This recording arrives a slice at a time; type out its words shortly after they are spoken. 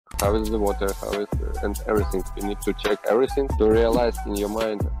how is the water, how is and everything. You need to check everything to realize in your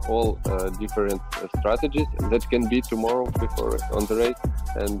mind all different strategies that can be tomorrow before on the race,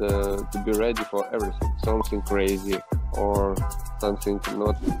 and to be ready for everything. Something crazy or something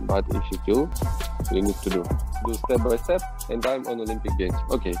not, but if you feel, you need to do step by step. And I'm on Olympic Games.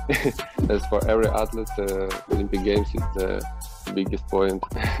 Okay, as for every athlete, Olympic Games is the biggest point.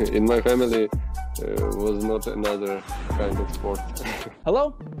 In my family, was not another kind of sport.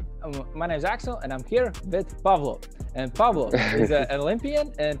 Hello, my name is Axel, and I'm here with Pavlo. And Pavlo is an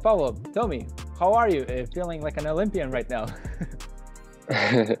Olympian. And Pavlo, tell me, how are you? Feeling like an Olympian right now?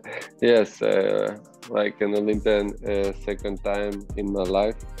 Yes, like an Olympian, second time in my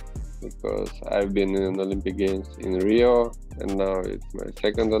life, because I've been in Olympic Games in Rio, and now it's my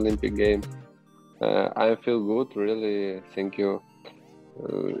second Olympic Games. I feel good, really. Thank you.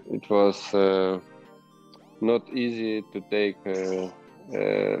 It was not easy to take a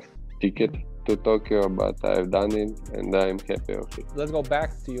ticket to Tokyo, but I've done it, and I'm happy of it. Let's go back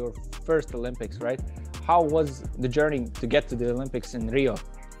to your first Olympics, right? How was the journey to get to the Olympics in Rio?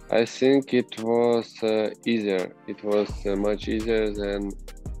 I think it was easier. It was much easier than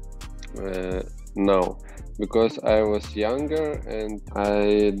now, because I was younger and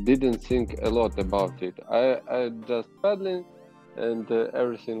I didn't think a lot about it. I just paddling, and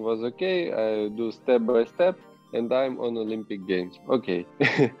everything was okay. I do step by step, and I'm on Olympic Games. Okay.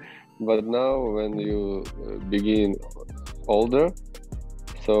 But now when you begin older,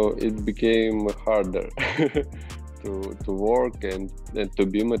 so it became harder to work and to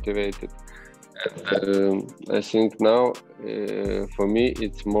be motivated. And I think now for me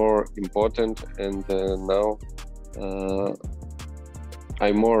it's more important, and now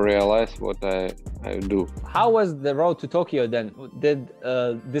I more realize what I do. How was the road to Tokyo then? Did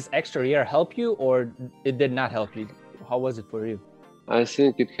this extra year help you, or it did not help you? How was it for you? I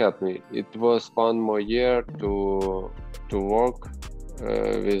think it helped me. It was one more year to work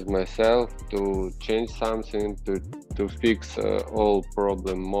with myself, to change something, to fix all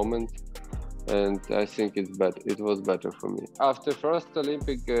problem moments, and I think it was better for me. After first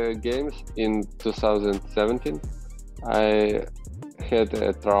Olympic Games in 2017, I had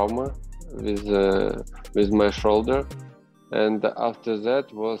a trauma with my shoulder, and after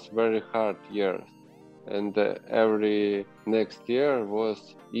that was very hard years, and every next year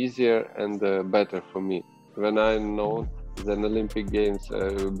was easier and better for me. When I know the Olympic Games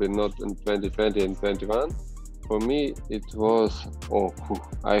will be not in 2020 and 2021, for me it was,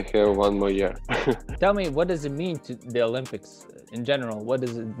 I have one more year. Tell me, what does it mean to the Olympics in general? What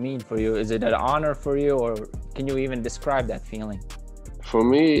does it mean for you? Is it an honor for you, or can you even describe that feeling? For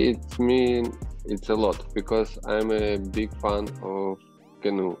me, it's a lot, because I'm a big fan of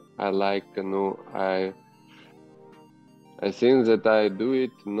canoe. I like canoe. I think that I do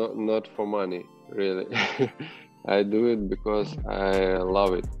it not for money, really. I do it because I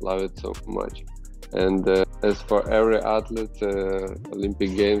love it so much. And as for every athlete,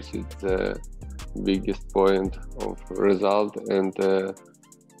 Olympic Games is the biggest point of result, and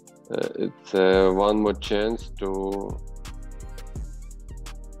it's one more chance to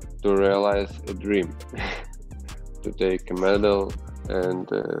realize a dream, to take a medal, and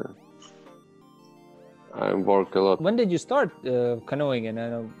I work a lot. When did you start canoeing,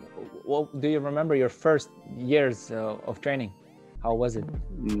 and do you remember your first years of training? How was it?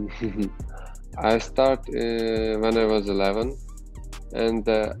 I start when I was 11, and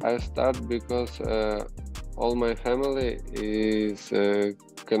I start because all my family is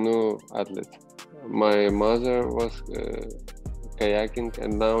canoe athlete. My mother was kayaking,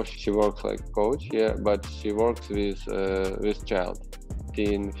 and now she works like coach, but she works with child,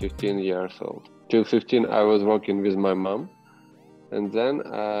 15 years old. Till 15 I was working with my mom, and then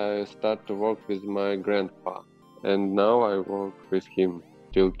I start to work with my grandpa, and now I work with him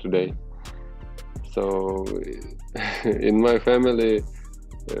till today. So in my family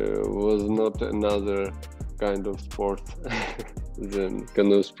was not another kind of sport than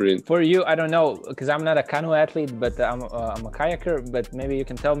canoe sprint. For you, I don't know, because I'm not a canoe athlete, but I'm a kayaker. But maybe you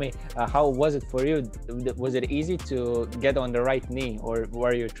can tell me, how was it for you? Was it easy to get on the right knee, or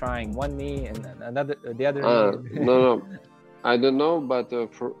were you trying one knee and the other knee? No, I don't know, but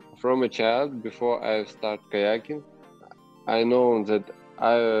from a child, before I start kayaking, I know that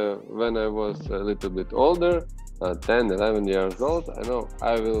when I was a little bit older, 10, 11 years old, I know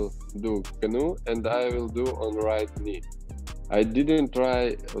I will do canoe, and I will do on right knee. I didn't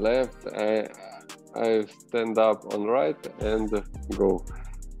try left. I stand up on right and go.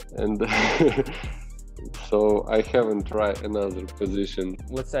 And So I haven't tried another position.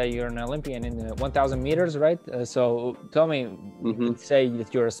 Let's say you're an Olympian in 1,000 meters, right? So tell me, let's say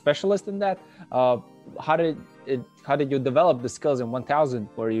that you're a specialist in that. How did you develop the skills in 1,000?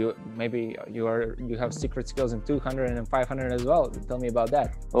 Or you maybe you have secret skills in 200 and 500 as well? Tell me about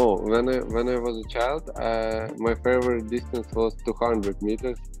that. Oh, when I was a child, my favorite distance was 200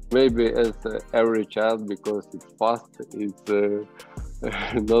 meters. Maybe as every child, because it's fast, it's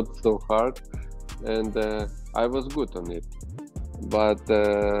not so hard, and I was good on it. But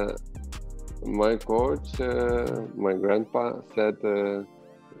my coach, my grandpa said,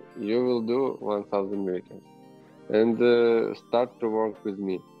 you will do 1,000 meters, and start to work with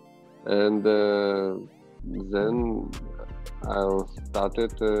me. And then I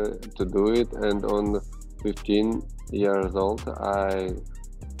started to do it, and on 15 years old, I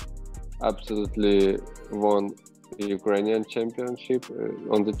absolutely won the Ukrainian championship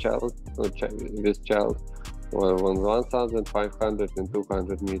on the child, with child, won 1,500 and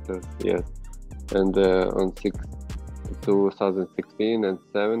 200 meters, yes. And on 2016 and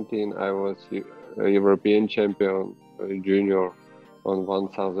 17, I was a European champion junior on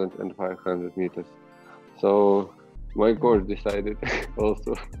 1,500 meters. So my coach decided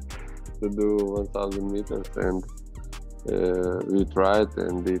also to do 1,000 meters, and we tried,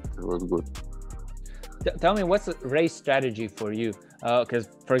 and it was good. Tell me, what's the race strategy for you? Because,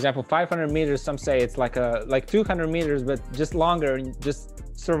 for example, 500 meters, some say it's like 200 meters, but just longer, and just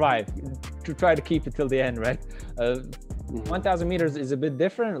survive, to try to keep it till the end, right? 1,000 meters is a bit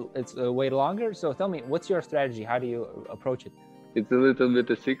different. It's way longer. So tell me, what's your strategy? How do you approach it? It's a little bit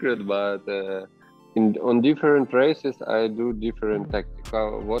a secret, but on different races, I do different tactics.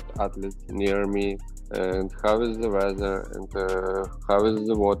 What athletes near me, and how is the weather, and how is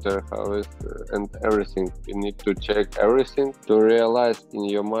the water, and everything. You need to check everything to realize in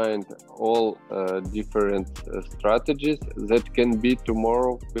your mind all different strategies that can be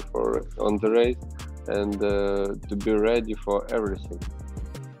tomorrow before on the race, and to be ready for everything.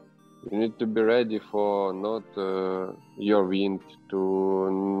 You need to be ready for not your wind, to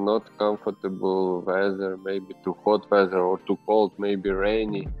not comfortable weather, maybe too hot weather, or too cold, maybe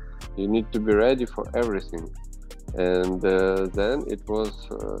rainy. You need to be ready for everything, and then it was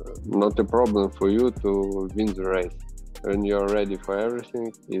not a problem for you to win the race. When you're ready for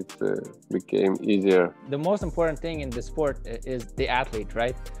everything, it became easier. The most important thing in the sport is the athlete,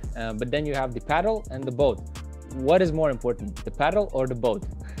 right? But then you have the paddle and the boat. What is more important, the paddle or the boat,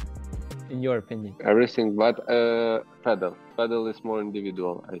 in your opinion? Everything but paddle. Paddle is more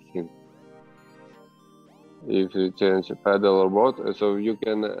individual, I think. If you change a paddle or boat, so you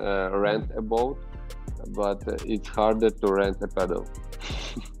can rent a boat, but it's harder to rent a paddle.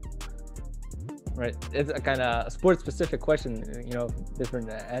 Right, it's a kind of sport-specific question, different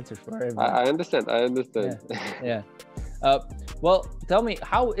answers for everyone. I understand. Yeah. Well, tell me,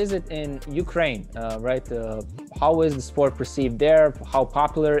 how is it in Ukraine, right? How is the sport perceived there? How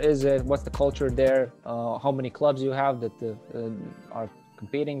popular is it? What's the culture there? How many clubs you have that are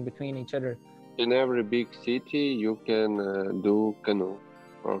competing between each other? In every big city, you can do canoe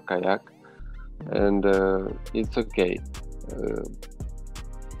or kayak, and it's okay.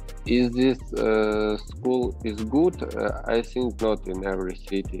 Is this school is good? I think not in every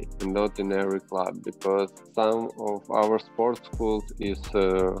city and not in every club, because some of our sports schools is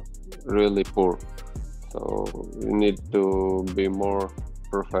really poor. So you need to be more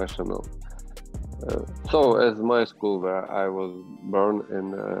professional. So as my school where I was born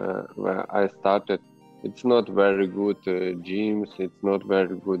and where I started, it's not very good gyms, it's not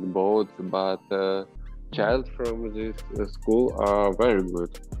very good boats, but child from this school are very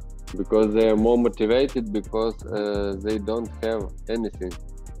good, because they are more motivated, because they don't have anything.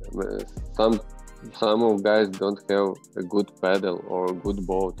 Some of guys don't have a good paddle or a good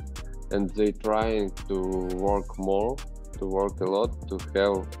boat, and they trying to work more, to work a lot, to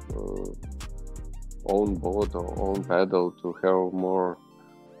have own boat or own paddle, to have more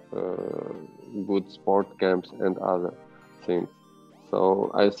good sport camps and other things. So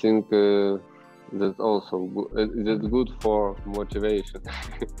I think that's also good. That's good for motivation.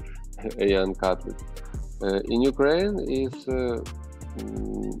 A young athlete. In Ukraine,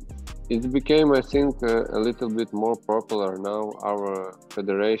 it became, I think, a little bit more popular now. Our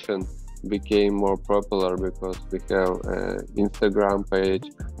federation became more popular because we have an Instagram page,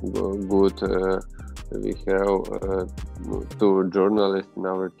 good. We have two journalists in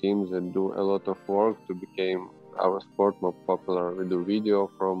our team that do a lot of work to become our sport more popular. We do video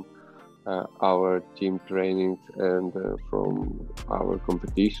from our team trainings, and from our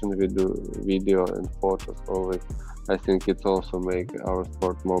competition we do video and photos always. I think it also make our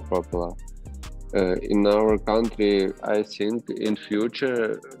sport more popular. In our country, I think in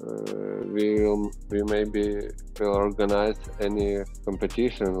future we maybe will organize any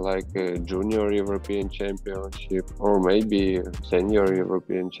competition like a junior European Championship or maybe senior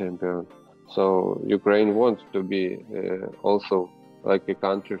European Champion. So Ukraine wants to be also like a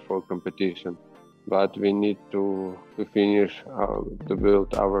country for competition, but we need to finish to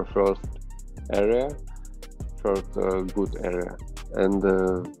build our first area, first good area. And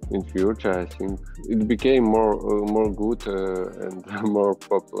in future, I think it became more good and more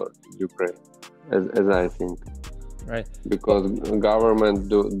popular in Ukraine, as I think, Right. because government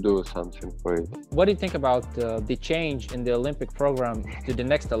do something for it. What do you think about the change in the Olympic program to the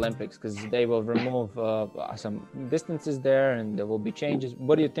next Olympics? Because they will remove some distances there and there will be changes.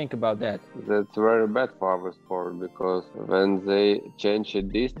 What do you think about that? That's very bad for our sport, because when they change a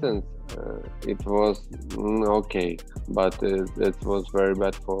distance, it was okay, but that was very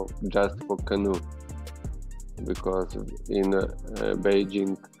bad for just for canoe, because in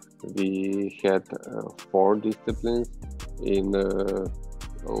Beijing we had 4 disciplines, in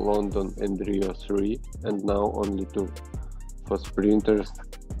London and Rio 3, and now only 2. For sprinters,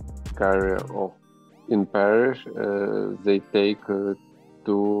 carry off. In Paris, they take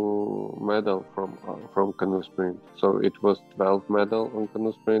 2 medals from canoe sprint. So it was 12 medals on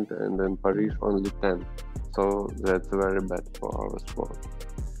canoe sprint, and in Paris only 10. So that's very bad for our sport.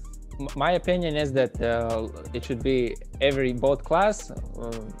 My opinion is that it should be every boat class,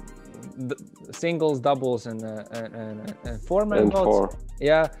 singles, doubles, and 4-man boats. 4.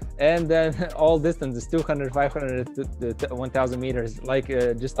 Yeah, and then all distances, 200, 500, 1,000 meters, like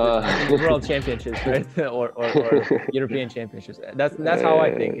just the World Championships, right? or European Championships. That's how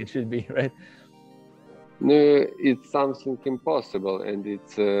I think it should be, right? No, it's something impossible, and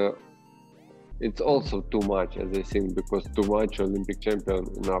it's also too much, as I think, because too much Olympic champion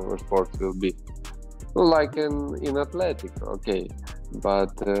in our sport will be like in athletic, okay,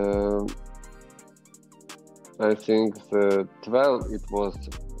 but I think the 12 it was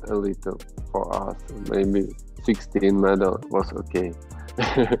a little for us. Maybe 16 medal was okay,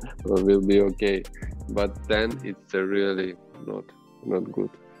 will be okay, but then it's really not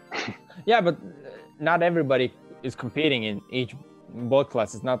good. Yeah, but not everybody is competing in each boat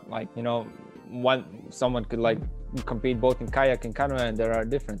class. It's not like, someone could like compete both in kayak and canoe, and there are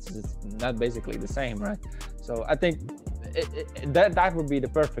differences. It's not basically the same, right? So I think that would be the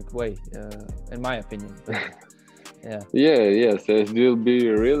perfect way, in my opinion. Yes, it will be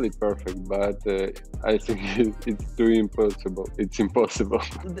really perfect, but I think it's too impossible. It's impossible.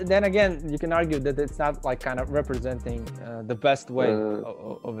 Then again, you can argue that it's not like kind of representing the best way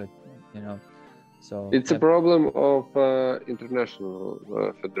of it, So it's a problem of international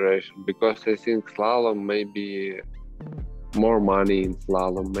federation, because I think slalom maybe more money in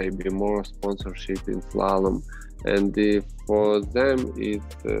slalom, maybe more sponsorship in slalom, and for them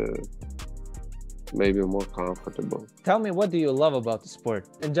it's maybe more comfortable. Tell me, what do you love about the sport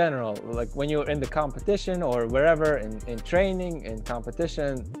in general? Like when you're in the competition or wherever, in training, in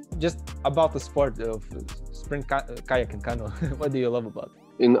competition, just about the sport of sprint kayak and canoe. What do you love about it?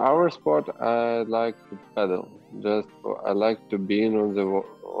 In our sport, I like to paddle. I like to be on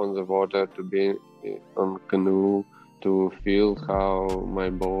the water, to be on canoe, to feel how my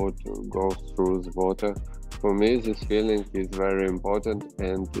boat goes through the water. For me, this feeling is very important,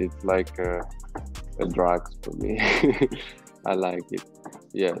 and it's like a drug for me. I like it.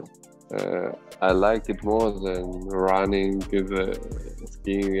 Yes, I like it more than running,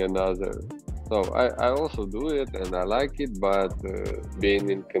 skiing, and other. So I also do it, and I like it, but being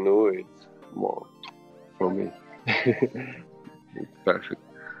in canoe, it's more for me. It's perfect.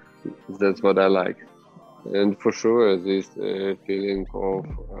 That's what I like. And for sure, this feeling of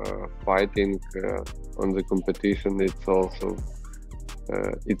fighting on the competition, it's also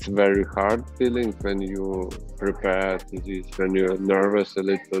it's very hard feeling when you prepare to this, when you're nervous a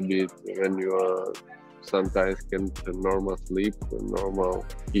little bit, when you sometimes can't normal sleep, normal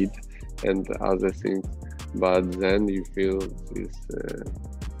eat, and other things, but then you feel this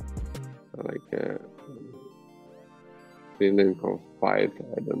like feeling of fight.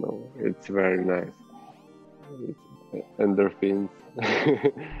 I don't know, it's very nice. It's endorphins.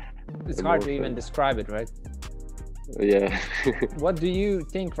 It's hard to even describe it, right? Yeah. What do you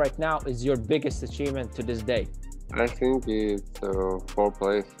think right now is your biggest achievement to this day? I think it's 4th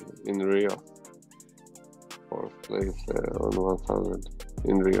place in Rio. 4th place on 1,000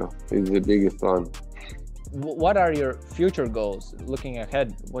 in Rio. It's the biggest one. What are your future goals? Looking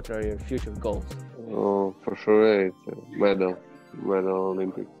ahead, what are your future goals? Oh, for sure, it's medal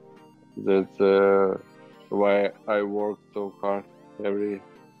Olympics. That's why I work so hard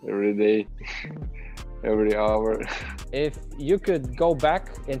every day, every hour. If you could go back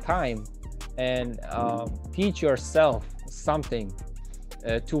in time and teach yourself something,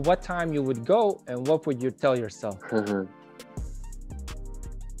 to what time you would go and what would you tell yourself?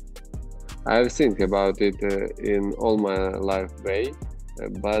 I've think about it in all my life way,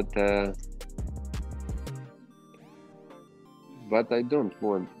 but I don't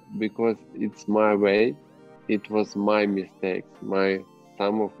want, because it's my way. It was my mistakes,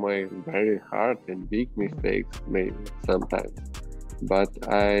 some of my very hard and big mistakes, maybe sometimes. But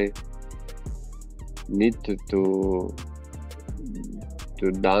I need to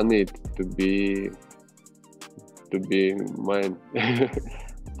done it to be mine,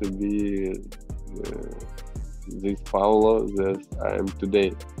 to be this Pavlo that I am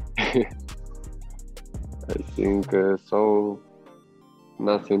today. I think so.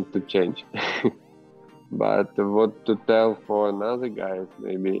 Nothing to change. But what to tell for another guys,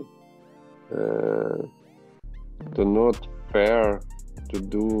 maybe to not fair to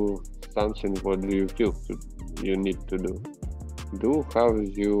do something what you feel you need to do how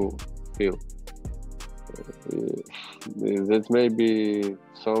you feel. That may be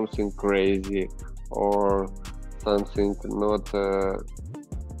something crazy or something not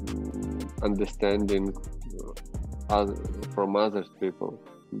understanding from other people,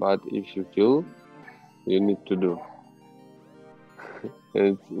 but if you feel, you need to do.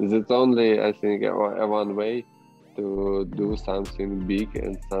 That's only, I think, one way to do something big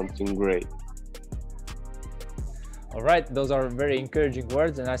and something great. All right, those are very encouraging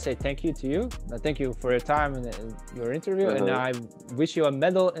words, and I say thank you to you. Thank you for your time and your interview, and I wish you a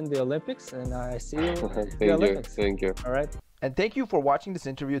medal in the Olympics, and I see you in the Olympics. Thank you. All right. And thank you for watching this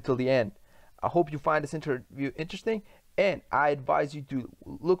interview till the end. I hope you find this interview interesting, and I advise you to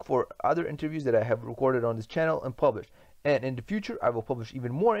look for other interviews that I have recorded on this channel and published. And in the future, I will publish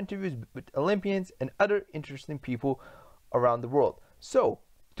even more interviews with Olympians and other interesting people around the world. So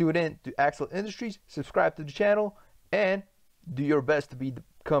tune in to AXEL Industries, subscribe to the channel, and do your best to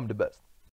become the best.